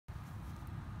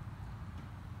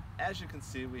As you can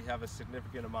see, we have a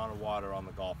significant amount of water on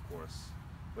the golf course,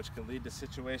 which can lead to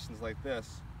situations like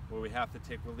this where we have to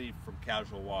take relief from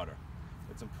casual water.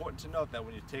 It's important to note that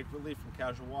when you take relief from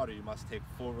casual water, you must take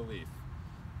full relief.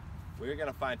 We're going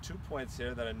to find 2 points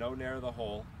here that are no nearer the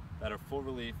hole that are full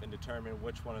relief and determine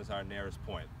which one is our nearest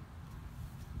point.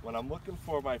 When I'm looking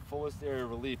for my fullest area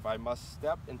of relief, I must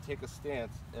step and take a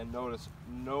stance and notice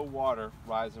no water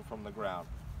rising from the ground.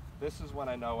 This is when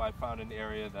I know I found an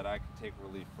area that I can take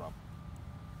relief from.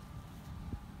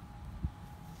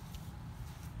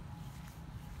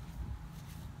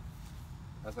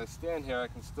 As I stand here, I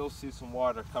can still see some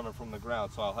water coming from the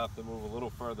ground, so I'll have to move a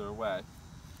little further away.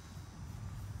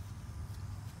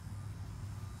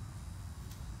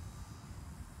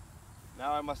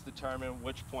 Now I must determine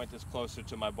which point is closer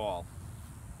to my ball.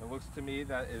 It looks to me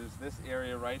that it is this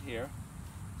area right here,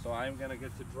 so I'm going to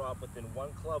get to drop within 1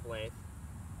 club length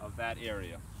of that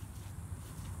area.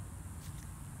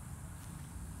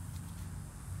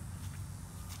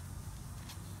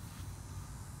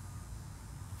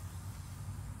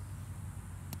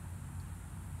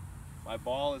 My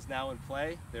ball is now in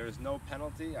play. There is no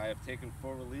penalty. I have taken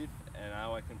full relief, and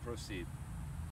now I can proceed.